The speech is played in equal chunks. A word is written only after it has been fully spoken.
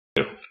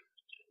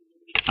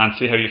and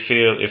see how you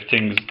feel if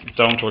things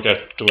don't work out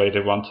the way they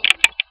want.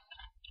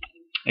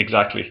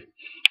 Exactly.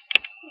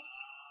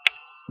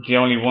 The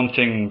only one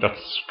thing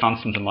that's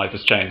constant in life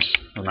is change,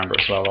 remember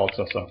as well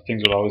also, so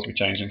things will always be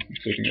changing,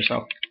 including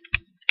yourself.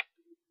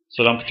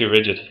 So don't be too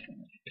rigid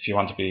if you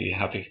want to be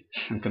happy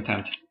and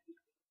content.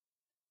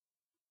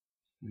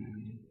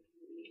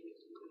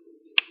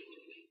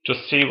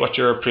 Just see what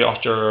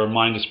your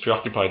mind is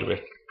preoccupied with,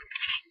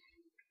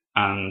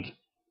 and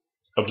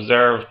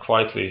observe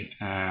quietly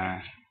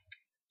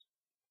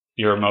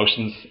your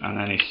emotions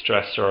and any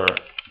stress or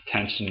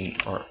tension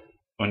or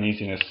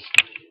uneasiness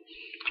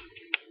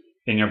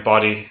in your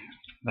body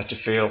that you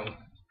feel,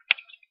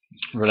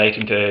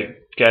 relating to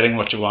getting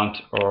what you want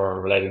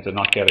or relating to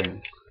not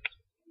getting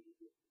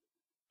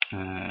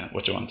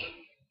what you want.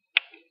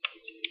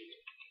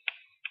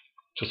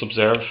 Just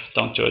observe,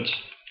 don't judge,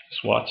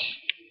 just watch,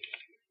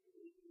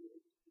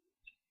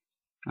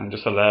 and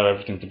just allow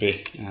everything to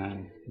be,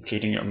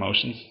 including your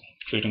emotions,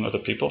 including other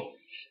people,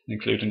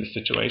 including the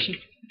situation,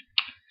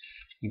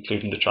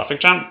 including the traffic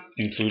jam,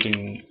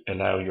 including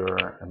allow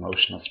your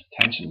emotional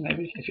tension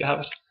maybe if you have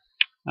it,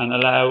 and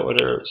allow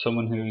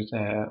someone who's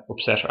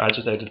upset or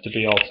agitated to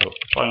be also.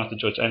 Try not to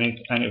judge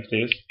any of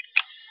these.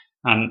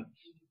 And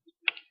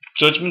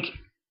judgment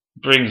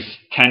brings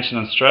tension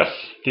and stress.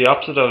 The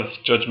opposite of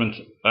judgment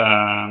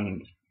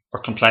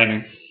or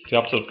complaining, the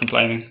opposite of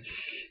complaining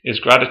is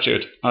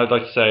gratitude. I'd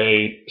like to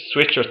say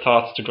switch your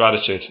thoughts to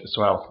gratitude as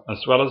well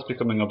as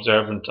becoming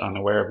observant and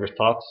aware of your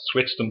thoughts.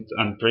 Switch them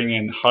and bring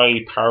in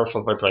high,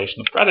 powerful vibration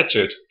of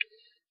gratitude.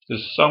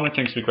 There's so many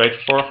things to be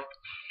grateful for.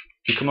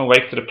 Become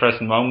awake to the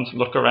present moment.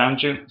 Look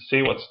around you,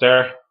 see what's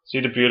there,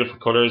 see the beautiful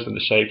colours and the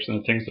shapes and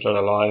the things that are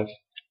alive,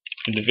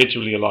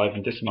 individually alive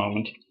in this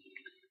moment.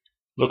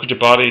 Look at your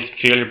body,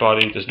 feel your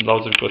body. There's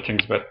loads of good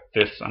things about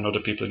this and other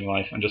people in your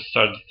life, and just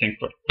start to think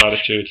about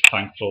gratitude,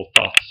 thankful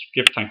thoughts.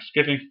 Give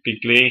thanksgiving, be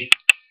glee,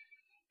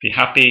 be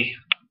happy,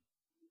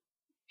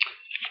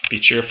 be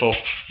cheerful.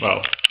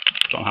 Well,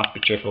 don't have to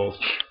be cheerful.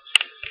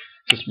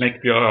 Just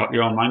make your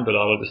own mind about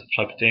all of this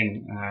type of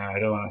thing. I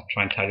don't want to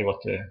try and tell you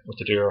what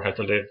to do or how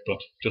to live, but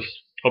just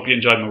hope you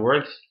enjoyed my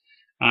words.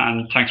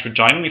 And thanks for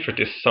joining me for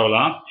this so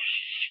long.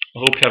 I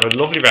hope you have a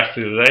lovely rest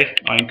of the day.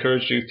 I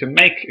encourage you to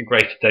make a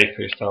great day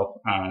for yourself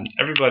and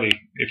everybody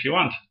if you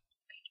want.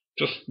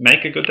 Just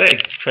make a good day.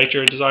 Create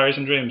your desires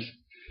and dreams.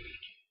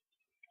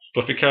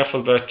 But be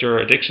careful about your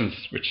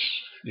addictions, which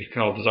you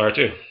can all desire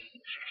too.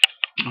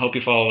 I hope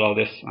you followed all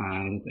this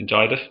and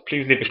enjoyed it.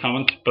 Please leave a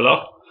comment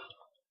below.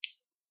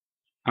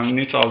 I'm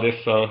new to all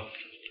this, so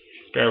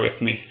bear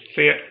with me.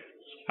 See ya.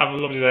 Have a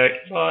lovely day.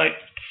 Bye.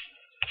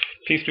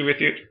 Peace be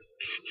with you.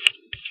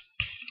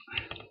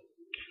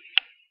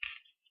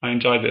 I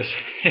enjoyed this.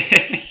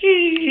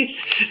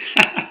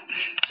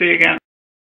 See you again.